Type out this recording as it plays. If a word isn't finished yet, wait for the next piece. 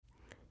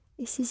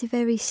This is a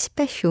very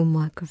special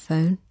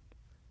microphone.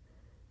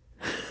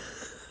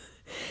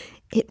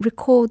 It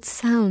records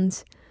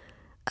sounds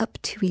up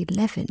to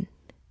 11.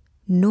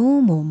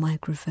 Normal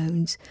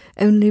microphones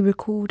only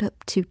record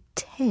up to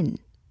 10.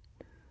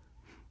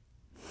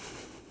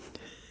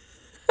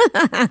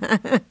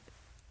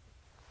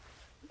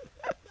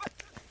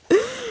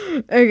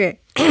 Okay,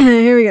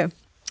 here we go.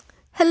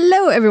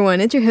 Hello,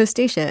 everyone. It's your host,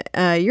 Stacia.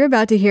 You're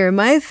about to hear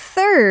my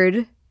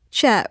third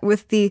chat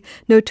with the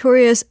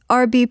notorious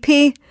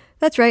RBP.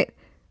 That's right.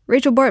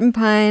 Rachel Barton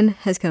Pine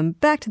has come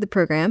back to the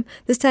program,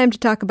 this time to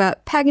talk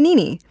about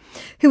Paganini,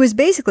 who was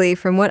basically,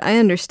 from what I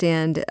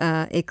understand,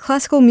 a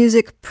classical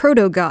music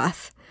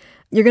proto-goth.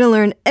 You're going to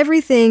learn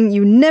everything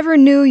you never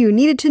knew you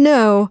needed to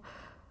know,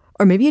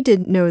 or maybe you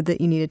did know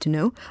that you needed to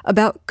know,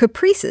 about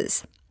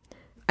Caprices.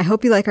 I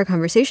hope you like our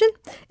conversation.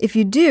 If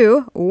you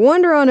do,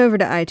 wander on over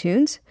to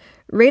iTunes,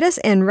 rate us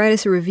and write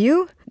us a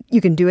review. You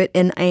can do it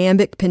in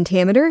iambic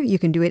pentameter. You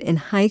can do it in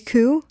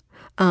haiku.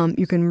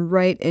 You can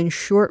write in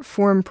short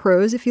form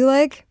prose if you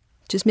like.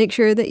 Just make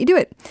sure that you do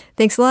it.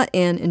 Thanks a lot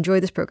and enjoy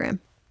this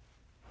program.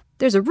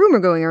 There's a rumor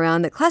going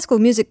around that classical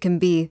music can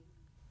be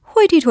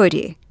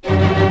hoity-toity.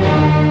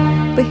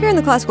 But here in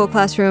the classical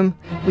classroom,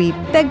 we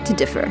beg to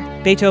differ.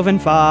 Beethoven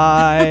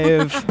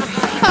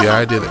 5. The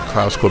idea that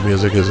classical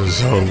music is a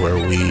zone where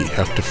we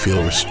have to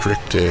feel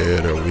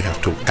restricted or we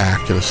have to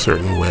act in a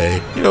certain way,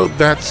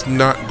 that's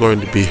not going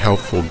to be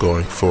helpful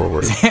going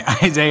forward.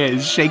 Isaiah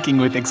is shaking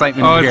with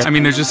excitement.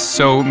 There's just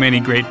so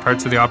many great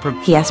parts of the opera.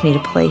 He asked me to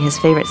play his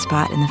favorite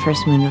spot in the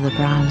first movement of the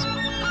Brahms.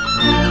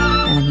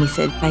 And then he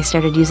said, I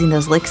started using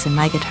those licks in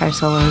my guitar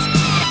solos.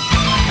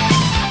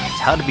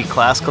 How to be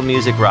classical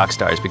music rock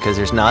stars, because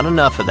there's not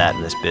enough of that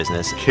in this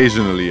business.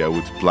 Occasionally I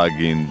would plug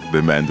in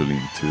the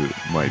mandolin to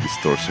my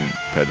distortion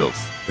pedals.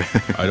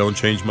 I don't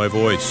change my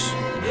voice.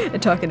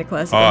 Talking to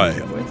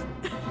classical voice.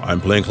 I'm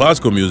playing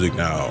classical music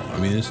now.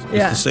 It's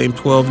the same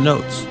 12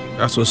 notes.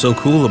 That's what's so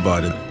cool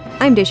about it.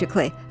 I'm Dacia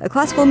Clay, a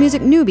classical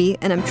music newbie,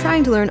 and I'm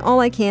trying to learn all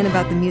I can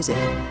about the music.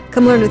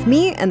 Come learn with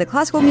me and the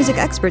classical music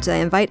experts I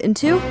invite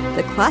into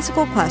the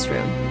Classical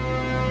Classroom.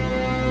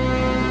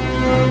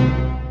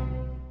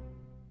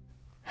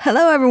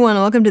 Hello, everyone,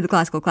 and welcome to the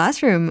Classical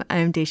Classroom.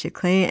 I'm Dacia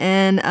Clay,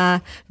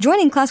 and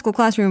joining Classical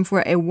Classroom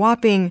for a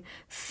whopping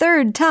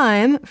third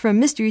time from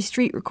Mystery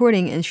Street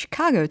Recording in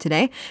Chicago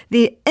today,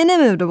 the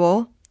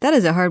inimitable, that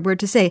is a hard word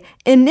to say,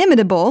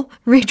 inimitable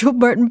Rachel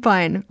Barton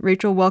Pine.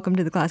 Rachel, welcome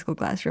to the Classical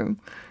Classroom.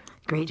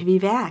 Great to be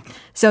back.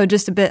 So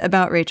just a bit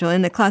about Rachel.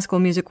 In the classical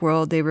music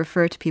world, they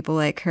refer to people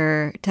like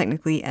her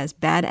technically as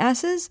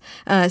badasses.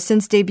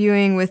 Since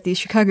debuting with the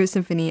Chicago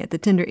Symphony at the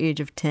tender age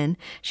of 10,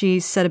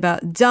 she's set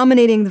about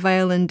dominating the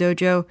violin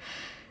dojo.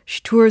 She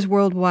tours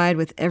worldwide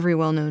with every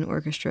well-known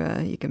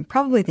orchestra you can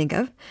probably think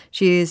of.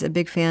 She's a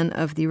big fan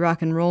of the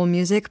rock and roll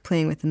music,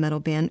 playing with the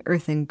metal band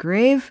Earth and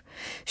Grave.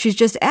 She's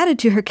just added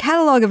to her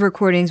catalog of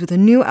recordings with a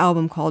new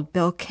album called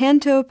Bel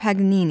Canto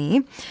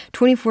Paganini,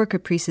 24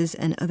 Caprices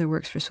and other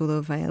works for solo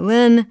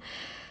violin.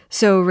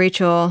 So,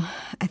 Rachel,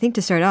 I think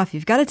to start off,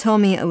 you've got to tell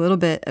me a little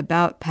bit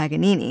about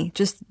Paganini,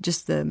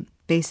 just the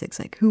basics,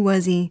 like who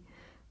was he,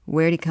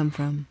 where did he come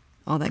from,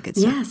 all that good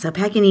stuff. Yeah, so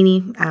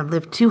Paganini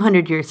lived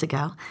 200 years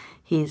ago.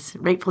 He's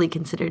rightfully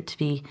considered to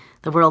be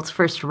the world's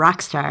first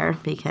rock star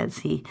because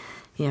he,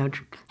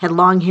 had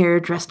long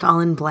hair, dressed all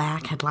in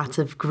black, had lots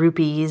of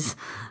groupies.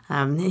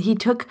 He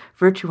took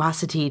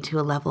virtuosity to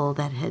a level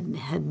that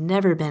had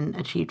never been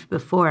achieved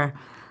before.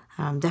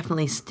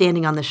 Definitely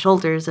standing on the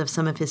shoulders of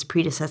some of his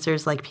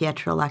predecessors like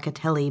Pietro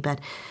Locatelli, but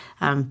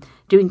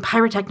doing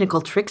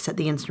pyrotechnical tricks at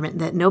the instrument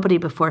that nobody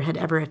before had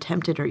ever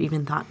attempted or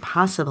even thought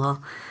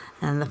possible.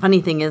 And the funny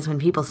thing is, when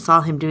people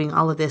saw him doing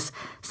all of this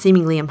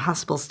seemingly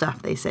impossible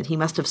stuff, they said he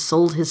must have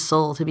sold his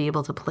soul to be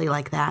able to play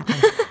like that.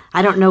 And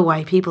I don't know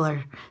why people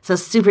are so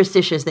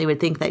superstitious. They would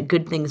think that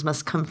good things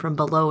must come from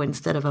below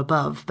instead of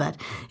above. But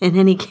in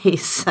any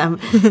case,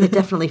 it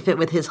definitely fit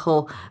with his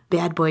whole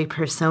bad boy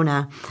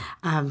persona.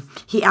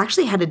 He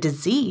actually had a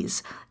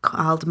disease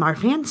called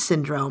Marfan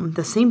syndrome,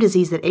 the same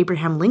disease that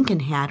Abraham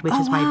Lincoln had, which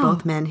is why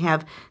both men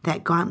have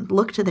that gaunt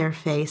look to their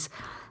face.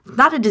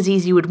 Not a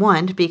disease you would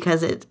want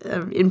because it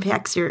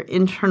impacts your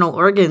internal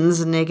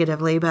organs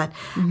negatively, but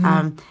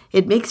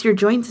it makes your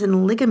joints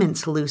and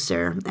ligaments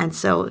looser. And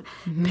so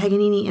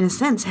Paganini, in a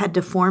sense, had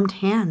deformed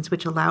hands,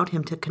 which allowed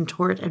him to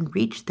contort and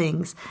reach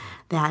things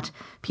that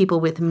people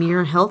with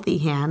mere healthy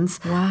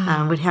hands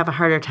would have a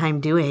harder time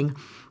doing.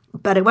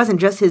 But it wasn't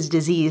just his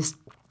disease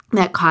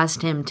that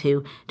caused him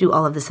to do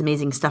all of this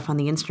amazing stuff on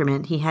the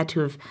instrument. He had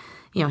to have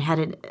had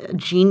a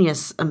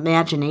genius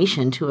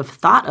imagination to have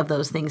thought of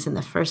those things in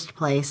the first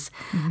place.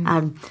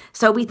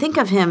 So we think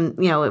of him,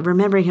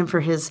 remembering him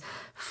for his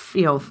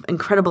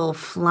incredible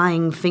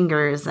flying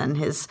fingers and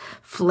his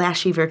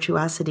flashy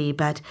virtuosity,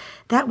 but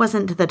that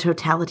wasn't the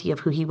totality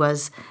of who he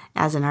was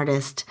as an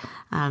artist.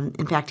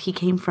 In fact, he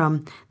came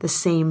from the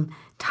same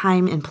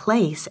time and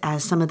place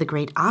as some of the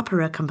great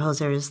opera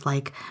composers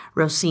like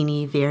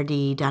Rossini,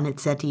 Verdi,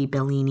 Donizetti,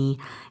 Bellini,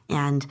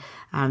 and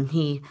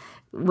he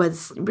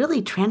was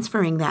really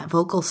transferring that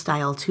vocal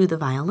style to the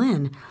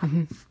violin.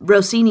 Mm-hmm.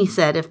 Rossini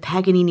said if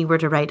Paganini were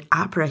to write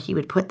opera, he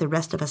would put the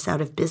rest of us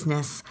out of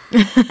business.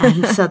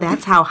 And so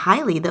that's how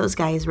highly those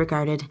guys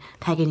regarded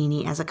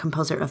Paganini as a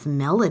composer of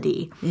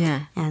melody.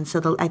 Yeah. And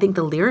so I think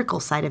the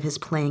lyrical side of his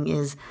playing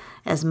is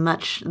as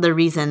much the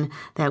reason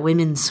that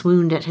women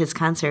swooned at his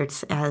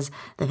concerts as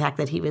the fact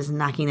that he was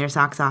knocking their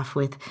socks off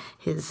with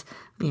his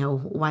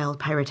wild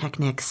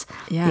pyrotechnics.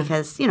 Yeah.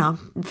 Because,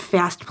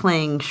 fast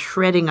playing,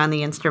 shredding on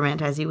the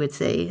instrument, as you would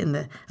say in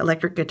the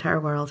electric guitar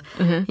world,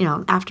 mm-hmm.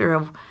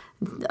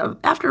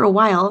 After a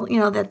while,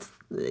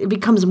 it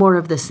becomes more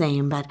of the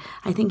same. But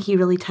I think he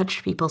really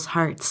touched people's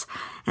hearts.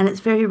 And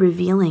it's very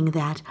revealing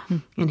that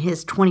in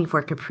his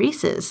 24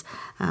 Caprices,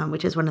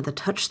 which is one of the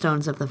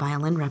touchstones of the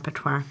violin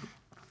repertoire,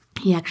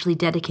 he actually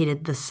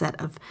dedicated the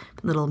set of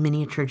little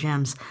miniature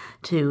gems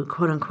to,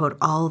 quote unquote,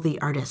 all the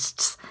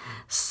artists.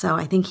 So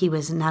I think he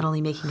was not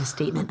only making a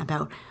statement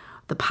about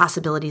the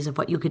possibilities of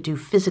what you could do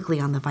physically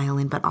on the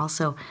violin, but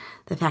also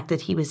the fact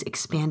that he was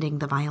expanding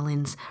the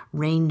violin's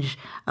range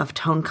of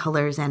tone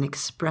colors and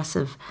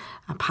expressive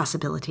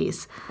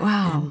possibilities.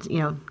 Wow.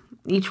 And,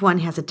 each one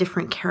has a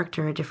different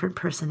character, a different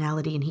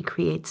personality, and he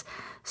creates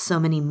so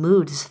many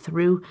moods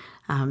through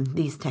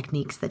these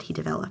techniques that he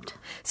developed.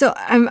 So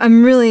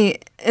I'm really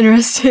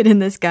interested in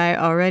this guy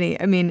already.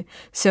 I mean,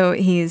 so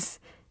he's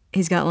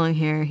got long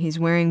hair, he's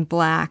wearing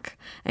black,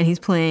 and he's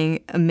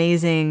playing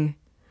amazing,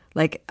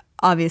 like,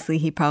 obviously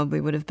he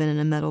probably would have been in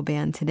a metal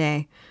band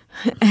today.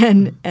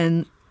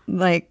 and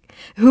like,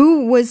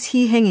 who was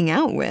he hanging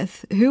out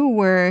with? Who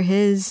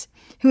was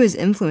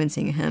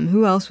influencing him?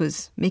 Who else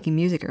was making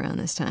music around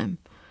this time?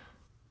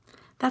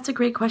 That's a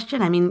great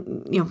question. I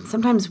mean,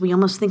 sometimes we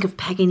almost think of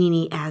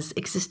Paganini as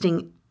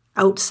existing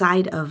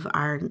outside of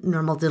our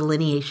normal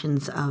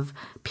delineations of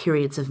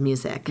periods of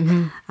music,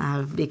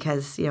 mm-hmm.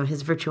 Because,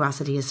 his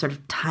virtuosity is sort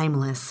of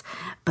timeless.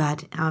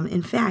 But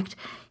in fact,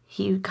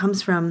 he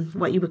comes from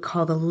what you would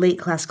call the late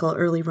classical,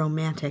 early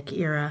romantic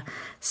era.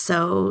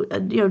 So,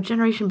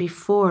 generation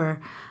before,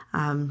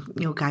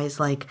 guys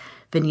like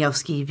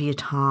Wieniawski,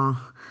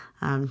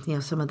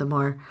 Vieuxtemps, some of the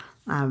more,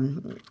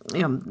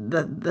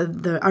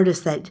 the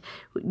artists that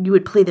you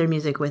would play their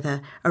music with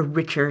a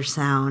richer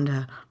sound,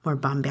 a more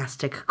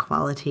bombastic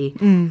quality.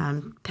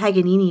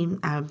 Paganini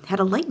had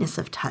a lightness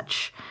of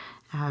touch.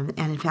 And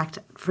in fact,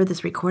 for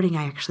this recording,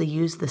 I actually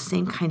used the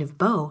same kind of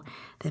bow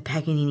that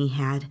Paganini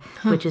had,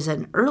 which is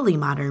an early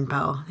modern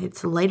bow.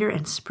 It's lighter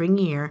and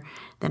springier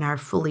than our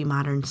fully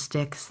modern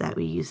sticks that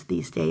we use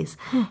these days.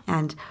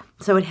 And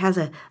so it has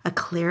a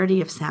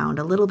clarity of sound,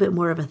 a little bit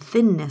more of a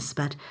thinness,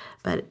 but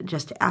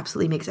just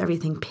absolutely makes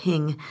everything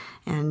ping.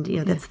 And,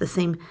 that's the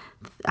same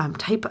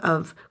type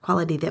of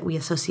quality that we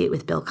associate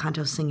with Bel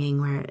Canto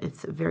singing, where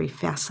it's very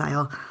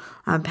facile.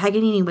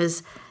 Paganini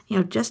was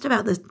just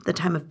about the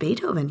time of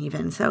Beethoven,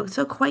 even so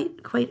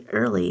quite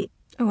early.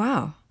 Oh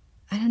wow,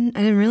 I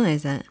didn't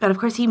realize that. But of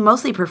course, he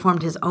mostly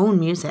performed his own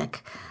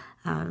music.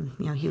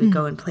 He would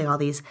go and play all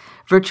these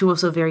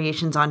virtuoso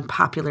variations on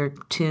popular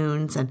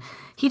tunes, and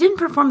he didn't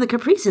perform the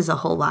Caprices a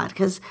whole lot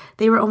because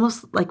they were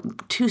almost like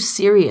too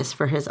serious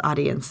for his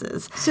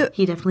audiences. So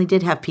he definitely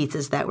did have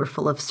pieces that were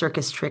full of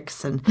circus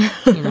tricks and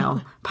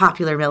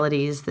popular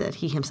melodies that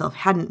he himself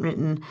hadn't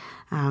written.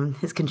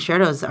 His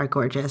concertos are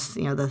gorgeous.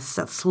 The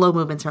slow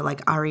movements are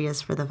like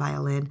arias for the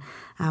violin,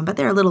 but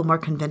they're a little more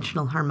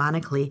conventional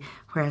harmonically,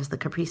 whereas the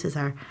Caprices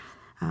are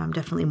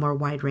definitely more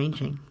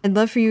wide-ranging. I'd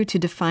love for you to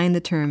define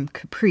the term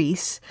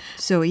caprice.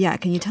 So,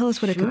 can you tell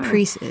us what a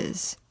caprice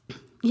is?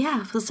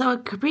 Yeah, so a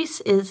caprice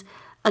is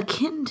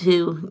akin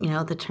to,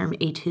 the term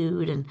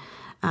etude, and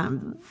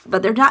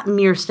but they're not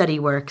mere study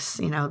works.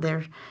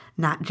 They're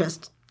not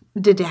just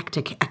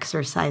didactic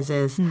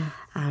exercises.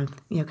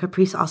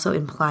 Caprice also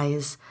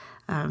implies,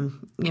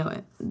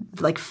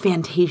 like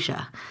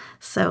fantasia.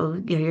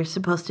 So, you're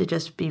supposed to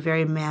just be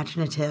very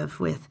imaginative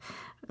with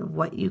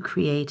what you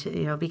create,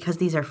 because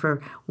these are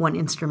for one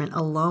instrument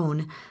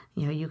alone.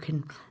 You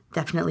can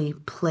definitely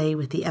play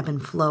with the ebb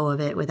and flow of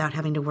it without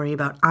having to worry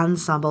about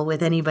ensemble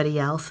with anybody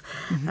else.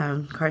 Mm-hmm.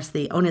 Of course,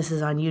 the onus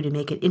is on you to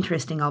make it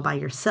interesting all by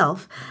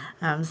yourself.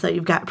 So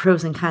you've got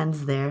pros and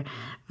cons there.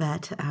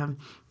 But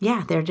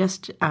they're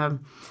just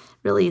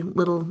really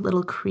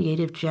little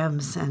creative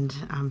gems and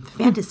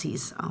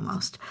fantasies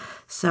almost.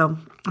 So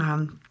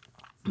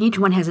each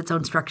one has its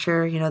own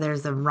structure.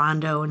 There's the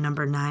rondo,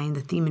 number 9,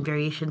 the theme and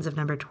variations of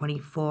number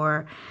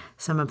 24.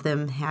 Some of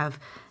them have,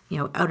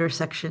 outer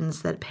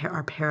sections that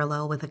are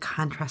parallel with a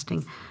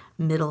contrasting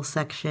middle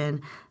section.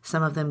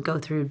 Some of them go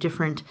through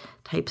different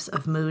types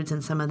of moods,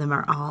 and some of them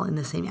are all in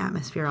the same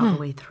atmosphere all the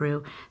way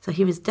through. So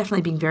he was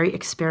definitely being very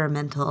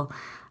experimental.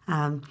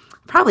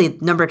 Probably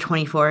number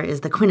 24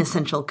 is the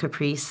quintessential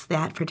caprice,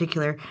 that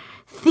particular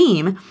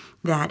theme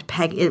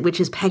which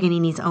is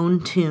Paganini's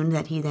own tune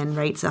that he then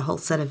writes a whole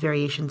set of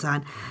variations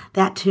on.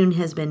 That tune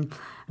has been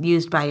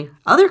used by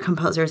other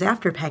composers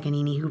after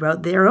Paganini who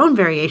wrote their own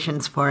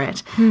variations for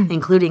it,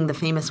 including the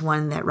famous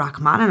one that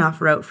Rachmaninoff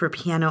wrote for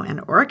piano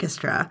and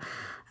orchestra.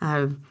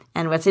 And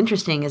what's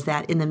interesting is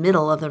that in the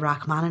middle of the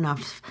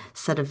Rachmaninoff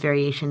set of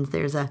variations,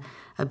 there's a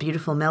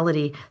beautiful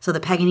melody. So the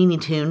Paganini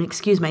tune,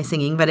 excuse my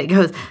singing, but it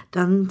goes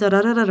dun da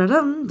da da da da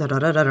dum da da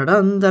da da da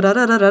dum da da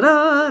da da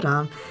da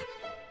da.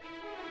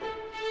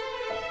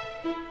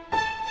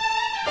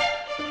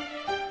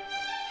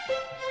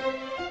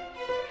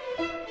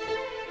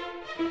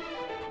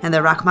 And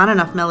the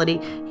Rachmaninoff melody,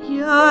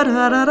 ya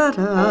da da da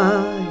da,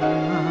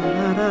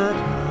 ya da da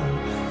da.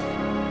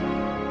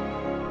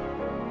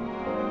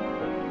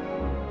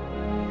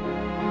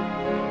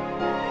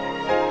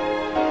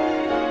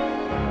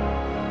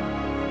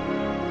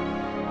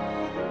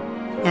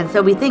 And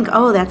so we think,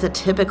 oh, that's a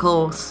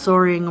typical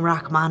soaring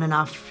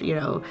Rachmaninoff,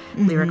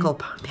 lyrical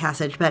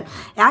passage. But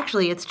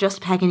actually, it's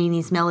just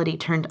Paganini's melody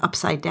turned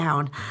upside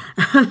down.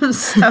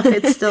 So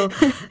it's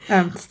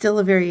still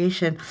a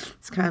variation.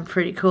 It's kind of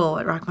pretty cool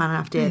what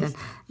Rachmaninoff did. Nice.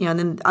 And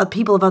then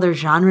people of other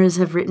genres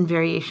have written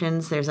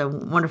variations. There's a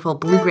wonderful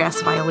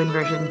bluegrass violin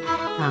version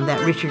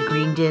that Richard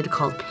Green did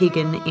called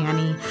Pagan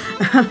Annie.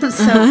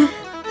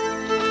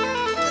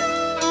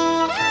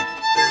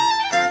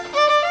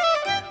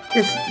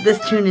 This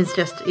tune is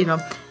just,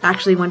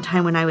 actually one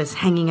time when I was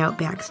hanging out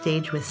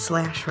backstage with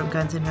Slash from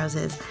Guns N'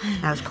 Roses,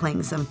 I was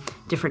playing some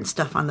different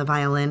stuff on the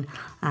violin.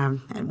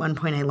 At one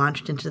point I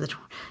launched into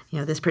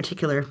this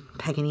particular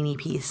Paganini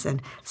piece,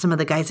 and some of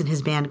the guys in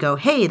his band go,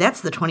 hey,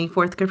 that's the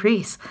 24th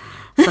Caprice.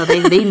 So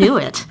they knew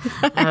it.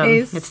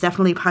 Nice. It's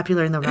definitely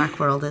popular in the rock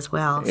world as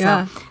well.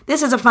 Yeah. So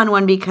this is a fun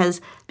one because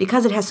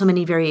it has so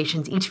many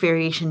variations. Each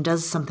variation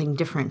does something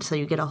different, so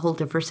you get a whole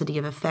diversity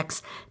of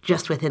effects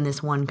just within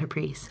this one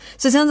Caprice.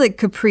 So it sounds like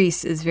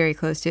caprice is very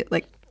close to it,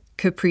 like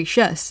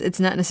capricious. It's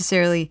not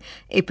necessarily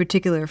a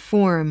particular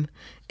form.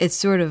 It's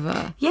sort of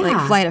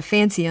like flight of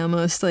fancy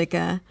almost, like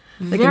very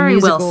a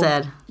musical. well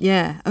said.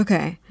 Yeah,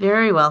 okay.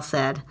 Very well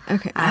said.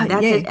 Okay.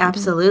 That's it,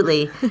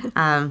 absolutely.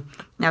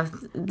 Now,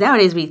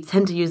 nowadays we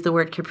tend to use the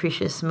word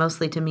capricious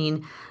mostly to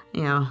mean,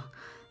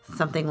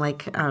 something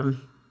like,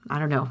 I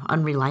don't know,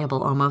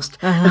 unreliable almost,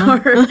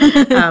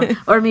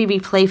 or maybe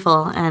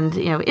playful. And,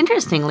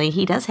 interestingly,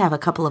 he does have a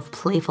couple of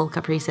playful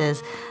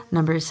caprices.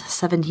 Numbers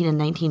 17 and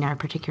 19 are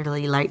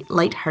particularly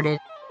lighthearted.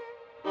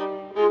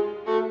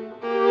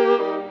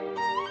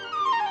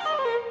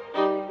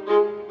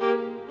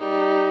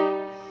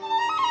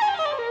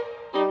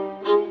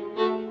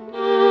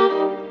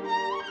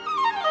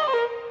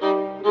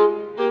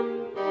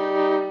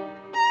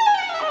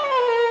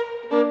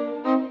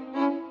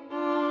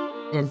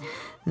 And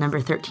number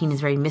 13 is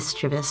very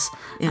mischievous,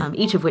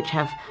 each of which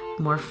have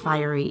more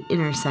fiery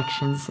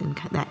intersections in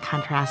that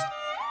contrast.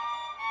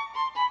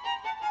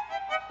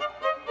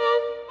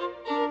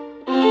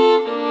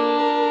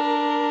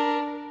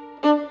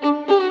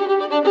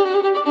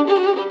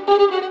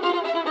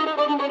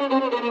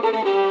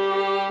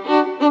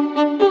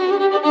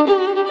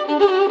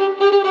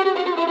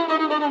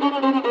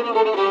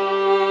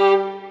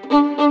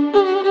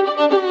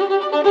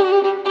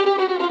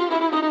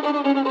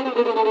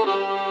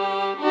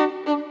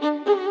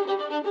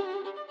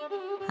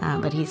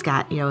 But he's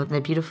got, the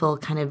beautiful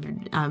kind of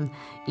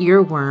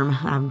earworm,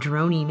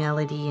 drony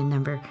melody in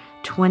number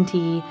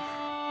 20.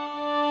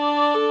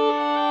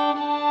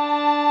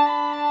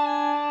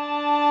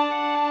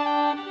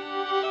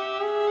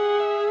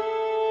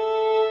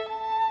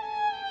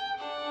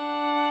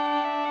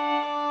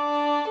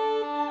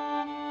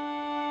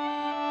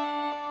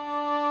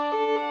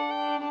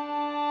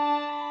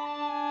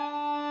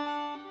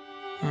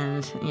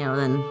 And,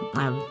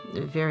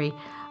 then very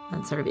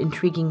sort of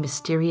intriguing,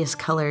 mysterious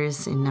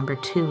colors in number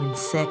 2 and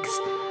 6.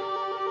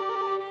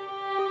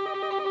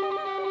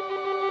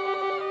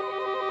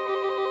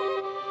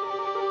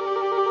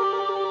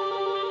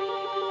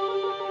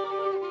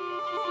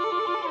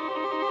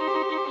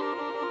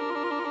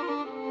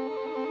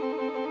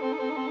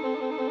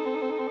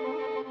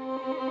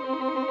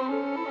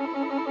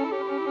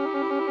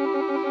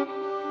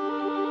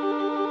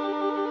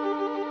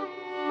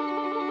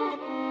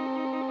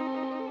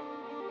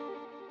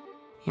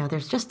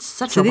 There's just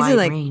such a wide range. So these are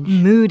like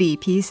moody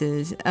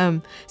pieces.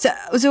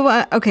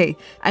 Okay,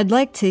 I'd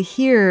like to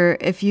hear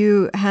if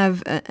you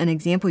have an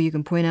example you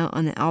can point out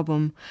on the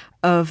album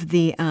of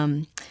the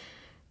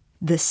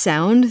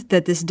sound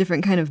that this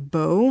different kind of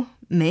bow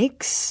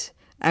makes.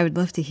 I would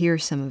love to hear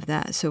some of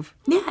that. So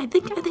yeah, I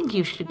think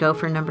you should go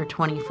for number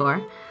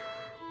 24.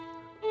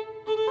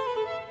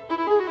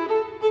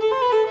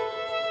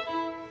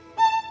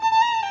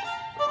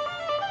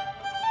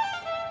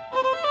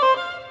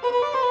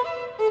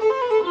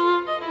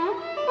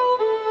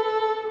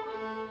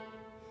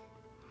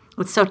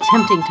 It's so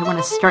tempting to want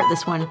to start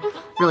this one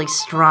really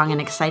strong and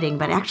exciting,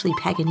 but actually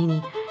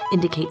Paganini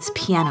indicates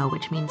piano,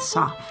 which means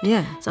soft.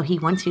 Yeah. So he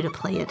wants you to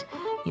play it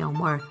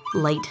more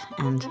light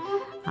and,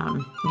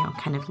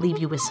 kind of leave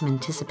you with some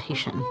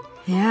anticipation.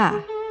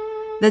 Yeah.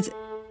 It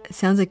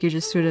sounds like you're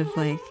just sort of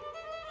like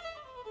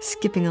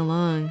skipping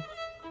along.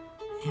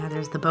 Yeah,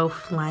 there's the bow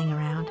flying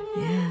around.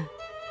 Yeah.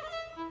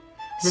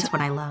 That's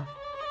what I love.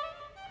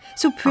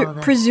 So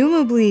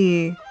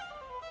presumably,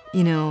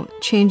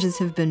 changes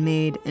have been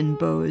made in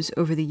bows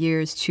over the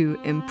years to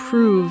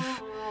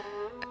improve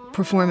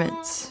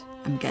performance,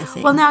 I'm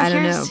guessing. Well, now I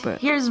don't know, but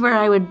here's where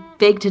I would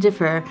beg to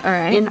differ. All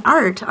right. In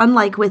art,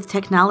 unlike with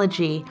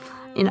technology,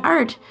 in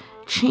art,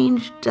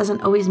 change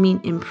doesn't always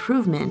mean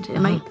improvement. It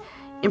might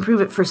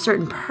improve it for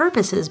certain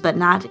purposes, but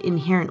not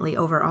inherently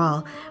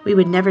overall. We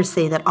would never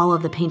say that all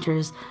of the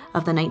painters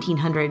of the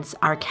 1900s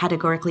are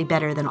categorically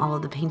better than all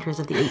of the painters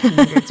of the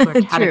 1800s who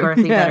are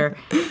categorically better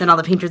than all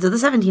the painters of the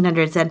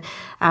 1700s.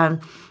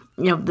 And,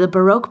 the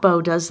Baroque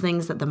bow does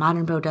things that the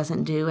modern bow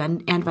doesn't do,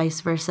 and vice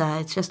versa.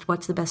 It's just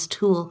what's the best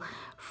tool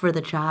for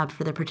the job,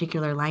 for the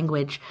particular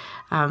language.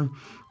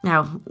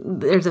 Now,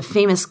 there's a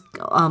famous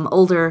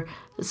older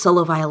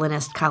solo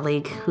violinist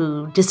colleague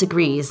who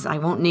disagrees. I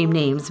won't name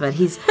names, but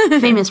he's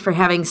famous for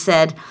having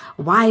said,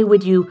 "Why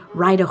would you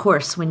ride a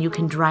horse when you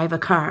can drive a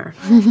car?"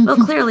 Well,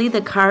 clearly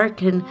the car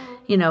can,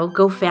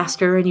 go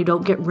faster and you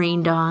don't get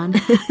rained on.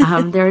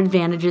 There are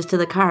advantages to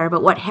the car,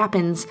 but what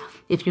happens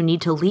if you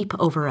need to leap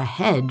over a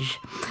hedge?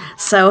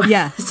 So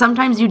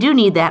sometimes you do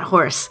need that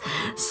horse.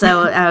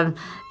 So,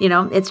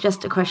 it's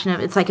just a question of,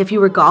 it's like if you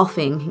were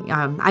golfing,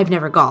 I've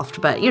never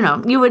golfed, but,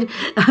 you would,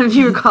 if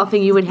you were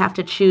golfing, you would have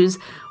to choose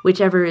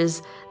whichever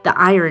is the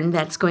iron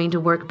that's going to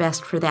work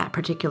best for that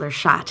particular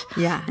shot.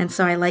 Yeah. And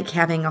so I like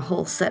having a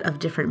whole set of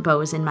different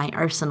bows in my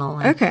arsenal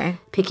and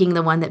picking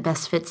the one that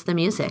best fits the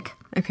music.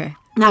 Okay.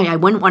 Now, I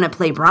wouldn't want to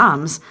play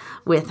Brahms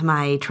with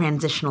my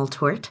transitional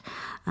tort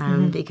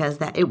because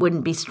it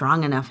wouldn't be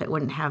strong enough. It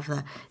wouldn't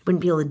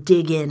be able to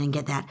dig in and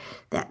get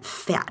that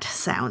fat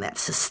sound, that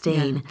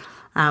sustain.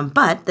 Yeah.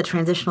 But the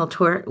transitional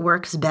tort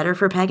works better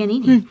for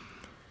Paganini.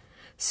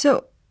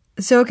 So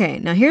okay,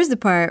 now here's the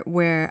part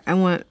where I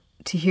want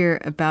to hear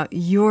about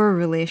your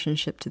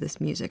relationship to this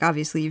music.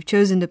 Obviously, you've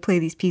chosen to play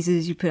these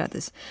pieces. You put out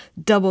this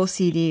double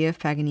CD of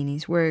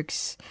Paganini's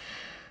works.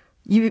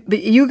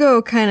 But you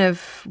go kind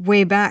of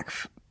way back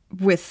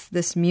with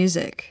this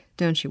music,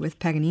 don't you, with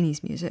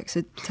Paganini's music?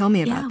 So tell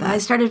me about that. Well, I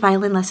started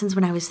violin lessons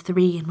when I was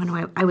 3, and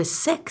when I was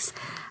 6,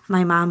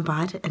 my mom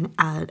bought an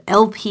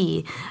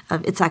LP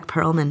of Itzhak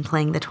Perlman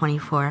playing the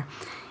 24.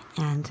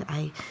 And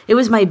it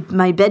was my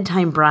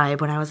bedtime bribe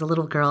when I was a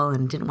little girl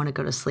and didn't want to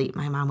go to sleep.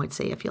 My mom would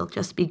say, "If you'll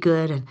just be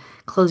good and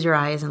close your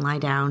eyes and lie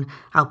down,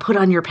 I'll put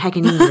on your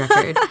Paganini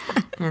record."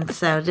 And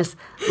so just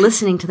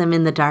listening to them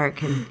in the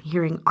dark and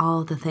hearing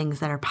all the things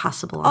that are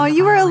possible. Oh,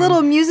 you were a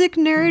little music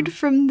nerd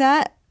from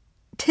that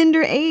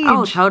tender age.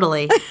 Oh,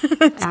 totally.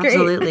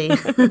 Absolutely.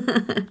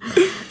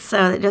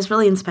 So it just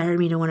really inspired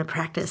me to want to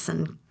practice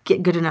and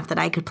get good enough that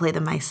I could play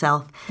them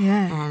myself.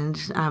 Yeah.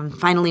 And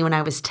finally, when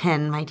I was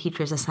 10, my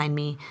teachers assigned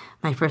me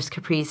my first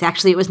caprice.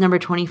 Actually, it was number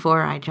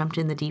 24. I jumped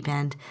in the deep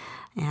end.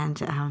 And,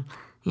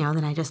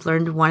 then I just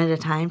learned one at a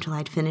time till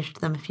I'd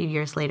finished them a few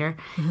years later.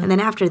 Mm-hmm. And then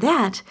after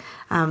that,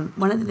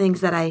 one of the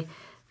things that I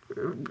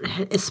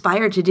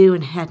aspired to do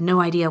and had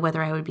no idea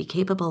whether I would be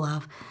capable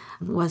of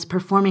was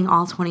performing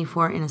all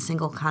 24 in a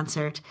single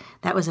concert.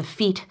 That was a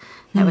feat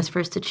that was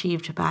first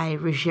achieved by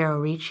Ruggiero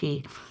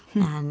Ricci.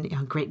 And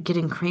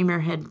Gideon Kramer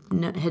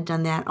had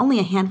done that. Only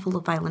a handful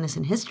of violinists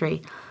in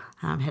history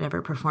had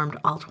ever performed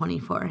all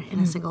 24 in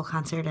a single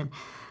concert. And,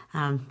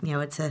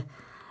 it's a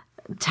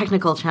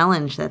technical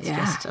challenge that's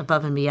just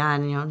above and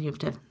beyond. You have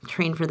to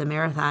train for the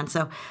marathon.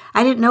 So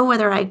I didn't know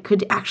whether I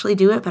could actually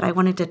do it, but I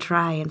wanted to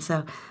try. And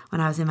so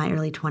when I was in my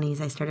early 20s,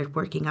 I started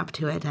working up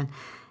to it. And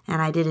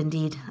I did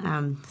indeed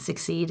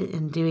succeed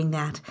in doing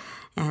that.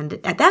 And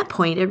at that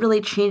point, it really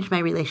changed my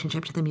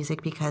relationship to the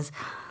music because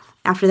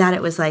after that,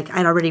 it was like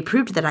I'd already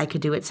proved that I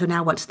could do it, so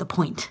now what's the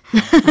point?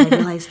 And I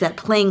realized that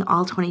playing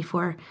all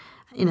 24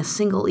 in a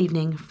single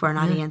evening for an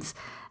audience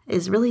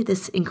is really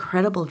this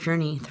incredible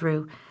journey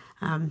through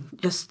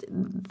just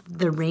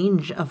the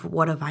range of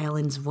what a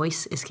violin's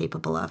voice is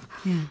capable of.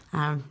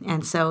 Yeah.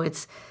 And so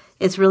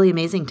it's really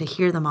amazing to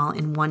hear them all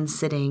in one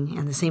sitting,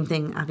 and the same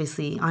thing,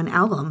 obviously, on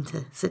album,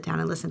 to sit down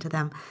and listen to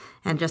them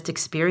and just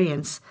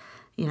experience,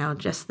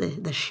 just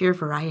the sheer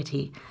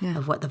variety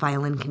of what the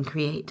violin can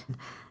create.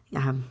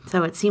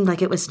 So it seemed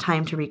like it was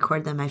time to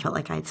record them. I felt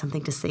like I had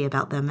something to say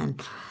about them.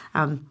 And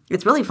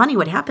it's really funny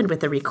what happened with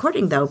the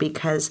recording, though,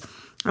 because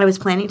I was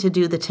planning to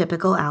do the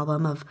typical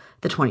album of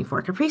the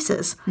 24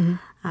 Caprices.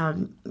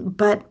 Mm-hmm.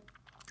 But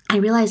I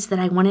realized that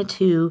I wanted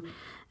to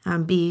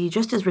be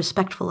just as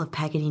respectful of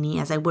Paganini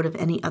as I would of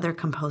any other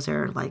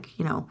composer, like,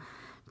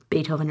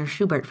 Beethoven or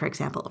Schubert, for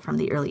example, from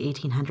the early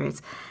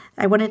 1800s.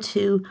 I wanted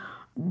to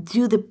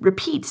do the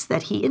repeats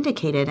that he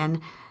indicated,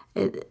 and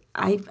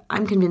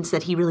I'm convinced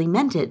that he really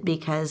meant it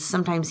because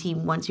sometimes he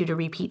wants you to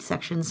repeat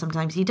sections,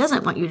 sometimes he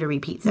doesn't want you to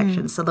repeat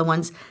sections. So the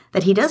ones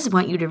that he does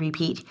want you to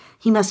repeat,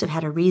 he must have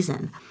had a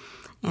reason.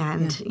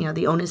 And,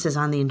 the onus is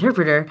on the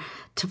interpreter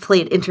to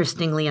play it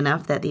interestingly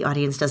enough that the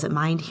audience doesn't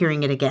mind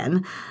hearing it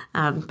again.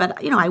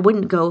 But I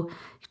wouldn't go,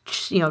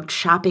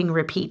 chopping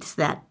repeats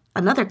that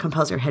another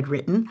composer had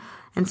written.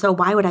 And so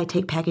why would I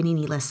take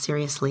Paganini less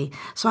seriously?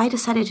 So I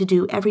decided to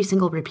do every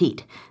single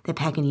repeat that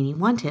Paganini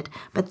wanted.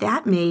 But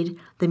that made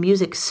the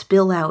music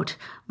spill out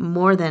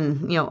more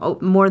than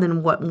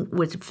what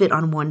would fit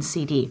on one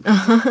CD.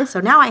 So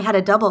now I had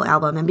a double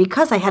album. And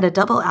because I had a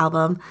double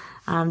album,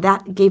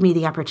 that gave me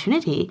the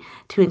opportunity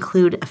to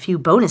include a few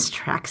bonus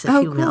tracks,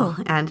 if you will,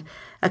 and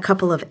a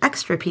couple of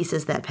extra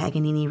pieces that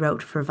Paganini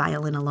wrote for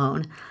violin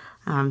alone.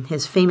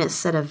 His famous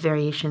set of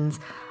variations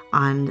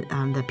on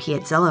the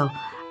Piazzello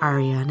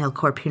aria, Nel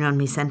cor più non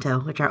mi sento,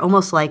 which are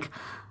almost like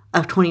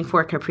a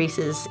 24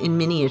 Caprices in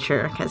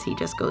miniature, because he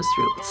just goes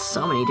through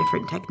so many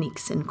different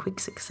techniques in quick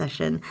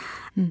succession.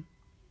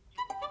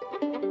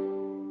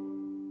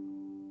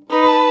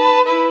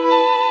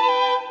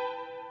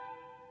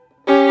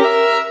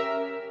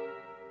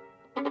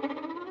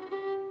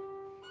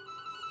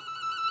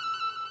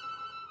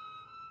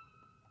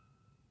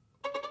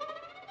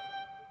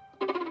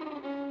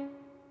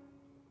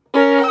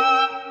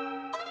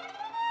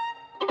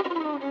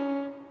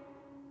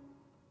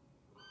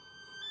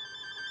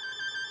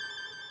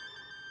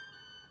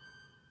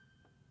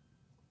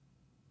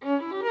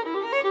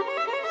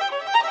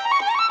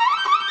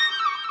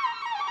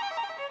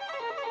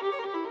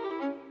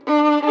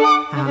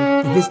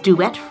 His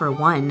duet for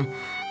one,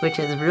 which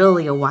is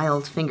really a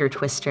wild finger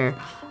twister.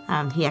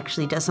 He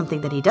actually does something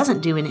that he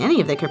doesn't do in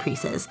any of the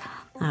Caprices.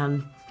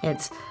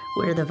 It's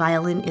where the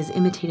violin is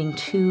imitating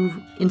two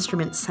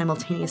instruments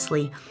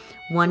simultaneously.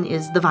 One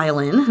is the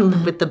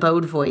violin with the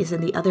bowed voice,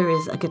 and the other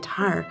is a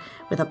guitar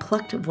with a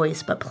plucked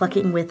voice, but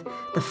plucking with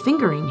the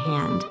fingering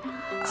hand.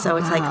 So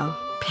it's like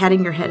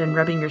patting your head and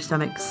rubbing your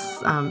stomach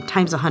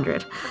times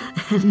 100.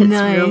 And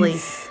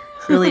it's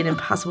really an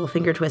impossible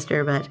finger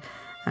twister, but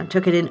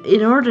took an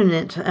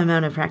inordinate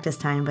amount of practice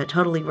time, but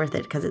totally worth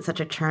it because it's such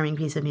a charming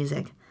piece of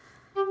music.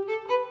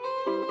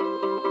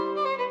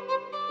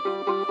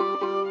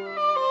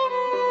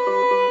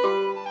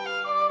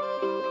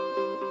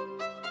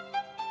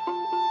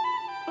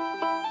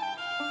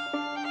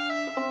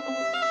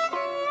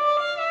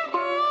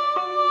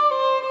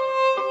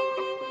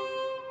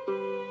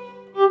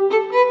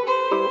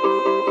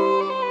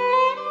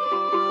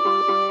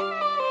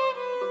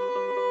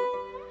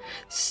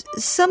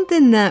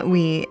 Something that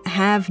we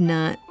have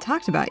not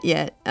talked about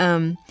yet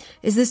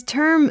is this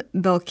term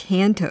Bel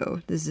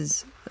Canto. This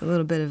is a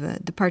little bit of a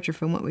departure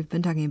from what we've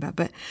been talking about,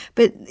 but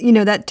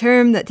that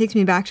term that takes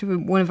me back to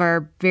one of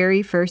our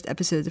very first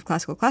episodes of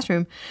Classical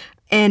Classroom,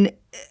 and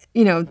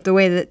the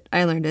way that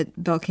I learned it,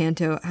 Bel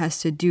Canto has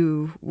to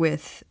do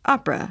with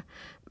opera,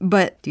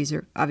 but these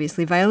are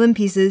obviously violin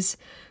pieces.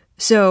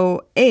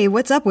 So A,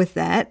 what's up with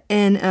that?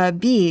 And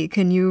B,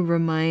 can you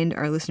remind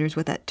our listeners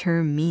what that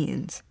term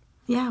means?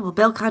 Yeah, well,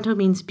 Bel Canto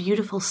means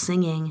beautiful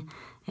singing.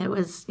 It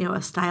was,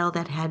 a style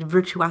that had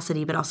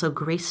virtuosity, but also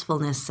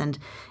gracefulness and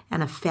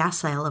a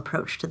facile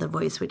approach to the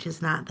voice, which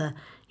is not the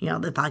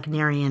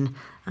Wagnerian,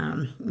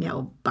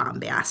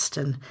 bombast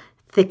and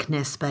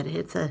thickness, but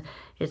it's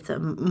a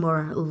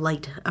more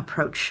light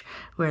approach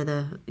where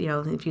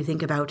if you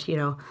think about,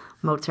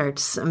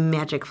 Mozart's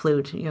Magic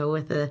Flute,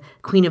 with the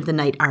Queen of the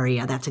Night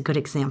aria, that's a good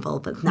example,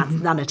 but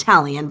not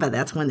Italian, but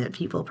that's one that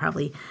people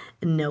probably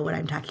know what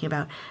I'm talking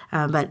about.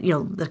 But,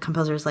 the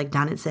composers like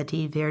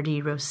Donizetti,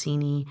 Verdi,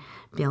 Rossini,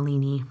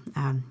 Bellini,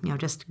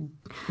 just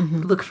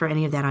look for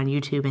any of that on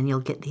YouTube and you'll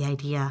get the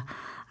idea.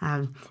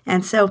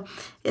 And so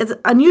it's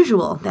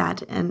unusual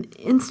that an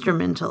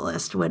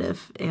instrumentalist would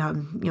have,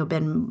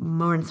 been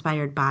more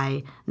inspired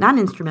by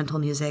non-instrumental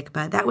music,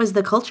 but that was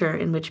the culture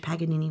in which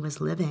Paganini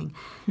was living.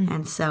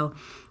 And so,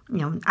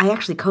 I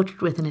actually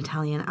coached with an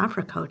Italian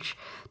opera coach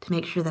to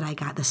make sure that I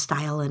got the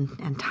style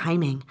and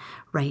timing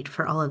right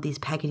for all of these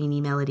Paganini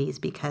melodies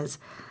because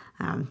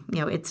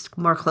it's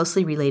more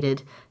closely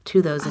related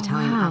to those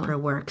Italian opera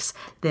works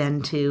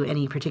than to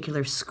any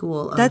particular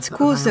school of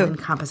violin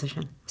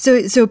composition.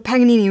 So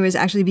Paganini was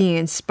actually being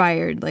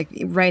inspired, like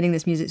writing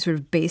this music sort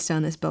of based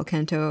on this Bel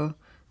Canto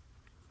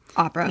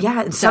opera.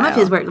 Yeah, and some of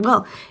his work.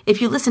 Well,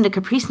 if you listen to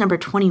Caprice number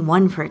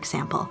 21, for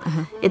example,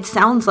 it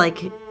sounds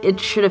like it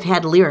should have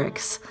had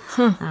lyrics,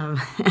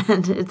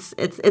 and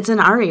it's an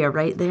aria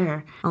right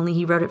there. Only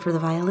he wrote it for the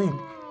violin.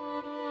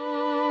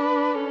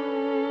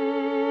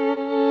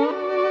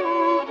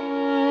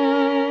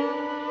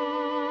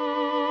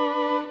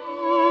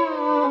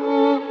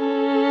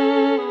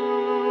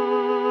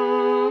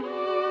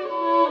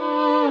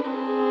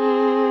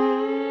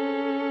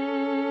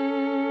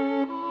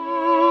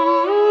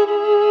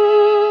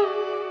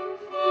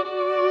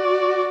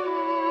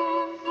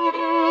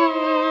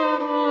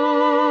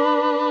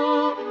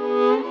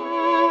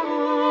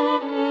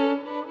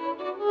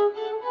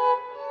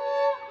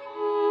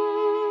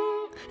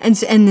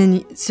 And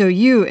then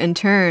you in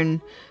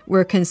turn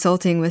were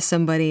consulting with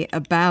somebody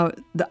about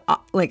the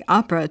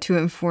opera to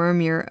inform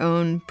your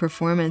own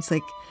performance.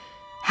 Like,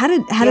 how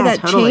did that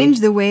totally change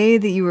the way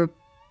that you were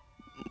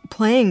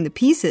playing the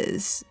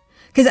pieces?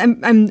 Because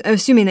I'm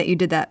assuming that you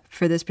did that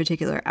for this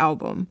particular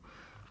album.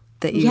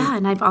 Yeah,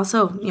 and I've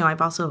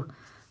also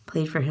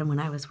played for him when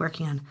I was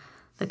working on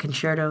the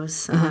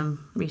concertos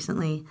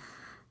recently,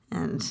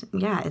 and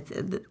it's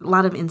a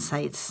lot of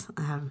insights,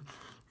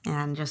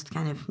 and just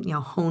kind of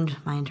honed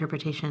my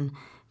interpretation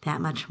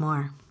that much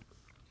more.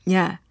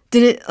 Yeah.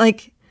 Did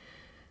it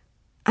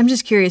I'm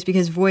just curious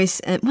because voice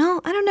and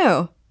I don't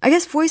know. I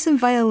guess voice and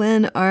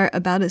violin are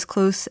about as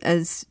close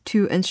as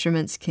two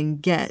instruments can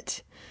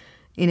get.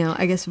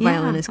 I guess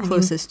violin is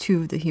closest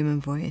to the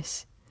human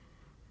voice.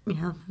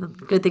 Yeah, the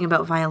good thing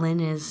about violin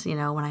is,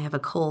 when I have a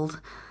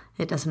cold,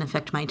 it doesn't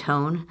affect my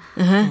tone.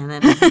 And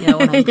then,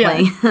 when I'm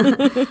playing,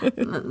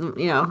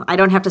 I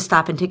don't have to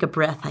stop and take a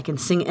breath. I can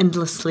sing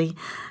endlessly.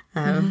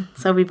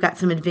 So we've got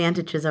some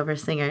advantages over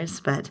singers,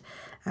 but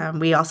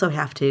we also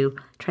have to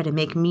try to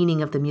make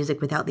meaning of the music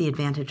without the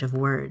advantage of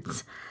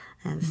words.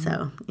 And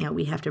so,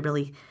 we have to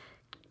really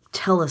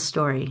tell a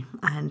story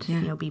and,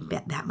 be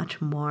that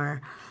much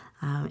more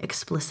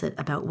explicit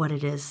about what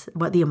it is,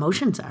 what the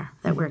emotions are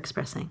that we're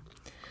expressing.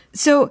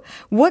 So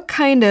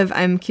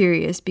I'm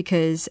curious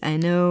because I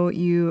know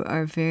you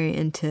are very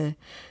into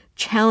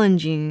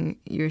challenging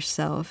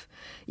yourself.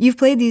 You've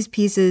played these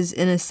pieces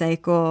in a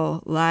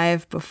cycle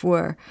live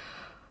before.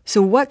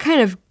 So what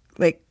kind of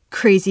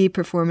crazy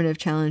performative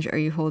challenge are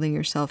you holding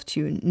yourself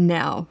to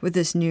now with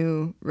this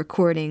new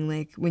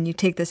recording? When you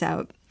take this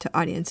out to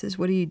audiences,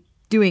 what are you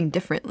doing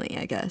differently,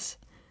 I guess?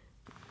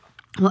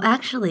 Well,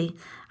 actually,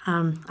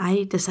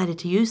 I decided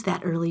to use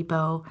that early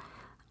bow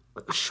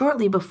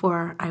shortly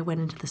before I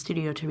went into the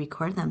studio to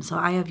record them. So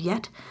I have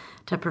yet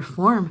to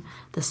perform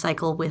the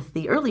cycle with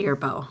the earlier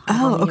bow.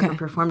 I've only ever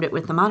performed it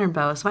with the modern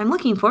bow. So I'm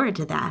looking forward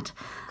to that.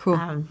 Cool.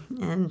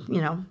 And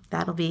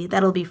that'll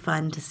be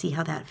fun to see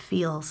how that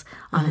feels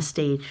on a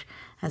stage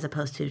as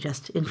opposed to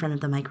just in front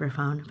of the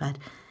microphone. But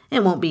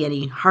it won't be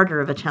any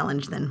harder of a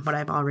challenge than what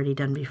I've already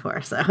done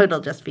before. So it'll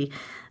just be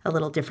a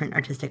little different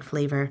artistic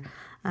flavor.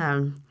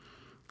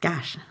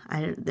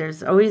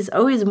 There's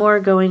always more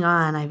going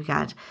on. I've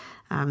got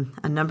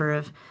a number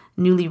of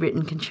newly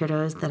written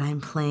concertos that I'm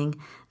playing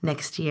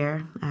next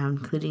year,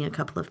 including a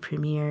couple of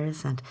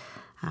premieres, and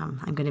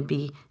I'm going to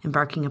be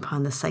embarking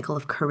upon the cycle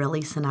of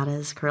Corelli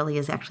sonatas. Corelli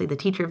is actually the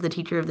teacher of the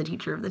teacher of the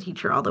teacher of the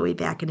teacher, all the way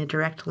back in a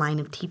direct line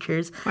of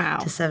teachers to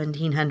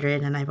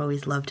 1700, and I've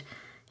always loved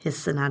his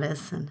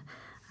sonatas and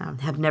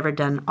have never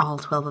done all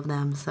 12 of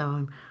them, so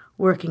I'm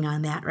working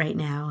on that right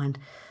now, and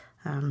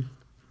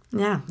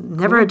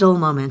never a dull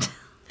moment.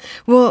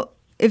 Well,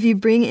 if you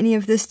bring any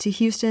of this to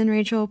Houston,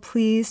 Rachel,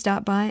 please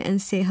stop by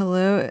and say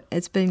hello.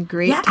 It's been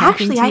great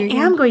talking to you. I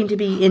am going to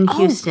be in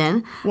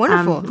Houston.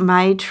 Wonderful.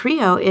 My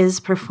trio is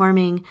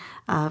performing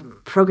a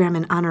program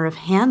in honor of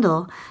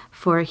Handel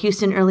for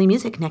Houston Early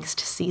Music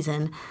next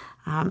season.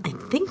 I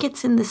think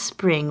it's in the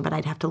spring, but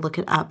I'd have to look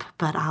it up.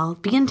 But I'll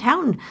be in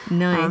town.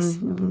 Nice.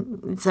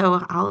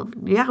 So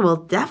we'll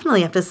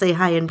definitely have to say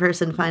hi in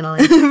person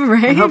finally.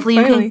 Right.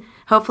 And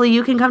hopefully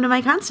you can come to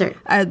my concert.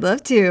 I'd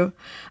love to.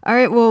 All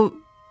right. Well,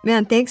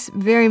 man, thanks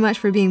very much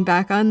for being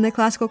back on the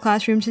Classical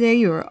Classroom today.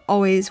 You are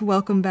always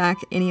welcome back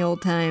any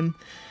old time.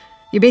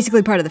 You're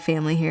basically part of the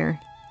family here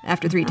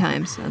after 3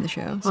 times on the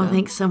show. Well,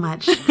 thanks so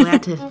much.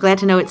 Glad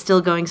to know it's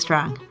still going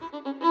strong.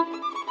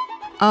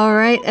 All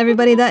right,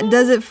 everybody, that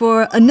does it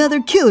for another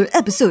killer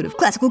episode of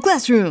Classical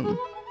Classroom.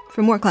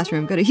 For more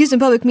Classroom, go to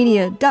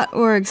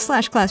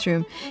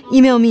houstonpublicmedia.org/classroom.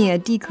 Email me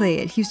at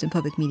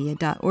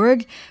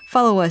dclay@houstonpublicmedia.org.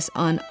 Follow us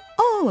on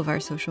all of our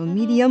social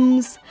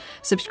mediums.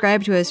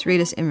 Subscribe to us, rate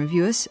us, and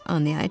review us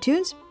on the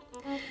iTunes.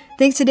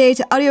 Thanks today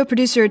to audio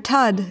producer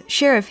Todd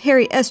Sheriff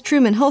Harry S.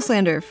 Truman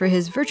Hulslander for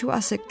his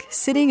virtuosic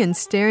sitting and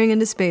staring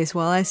into space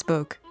while I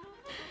spoke.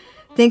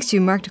 Thanks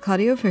to Mark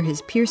DeClaudio for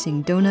his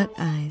piercing donut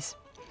eyes.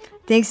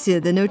 Thanks to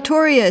the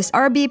notorious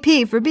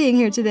RBP for being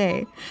here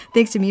today.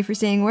 Thanks to me for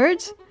saying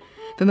words.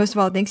 But most of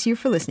all, thanks to you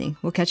for listening.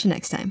 We'll catch you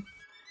next time.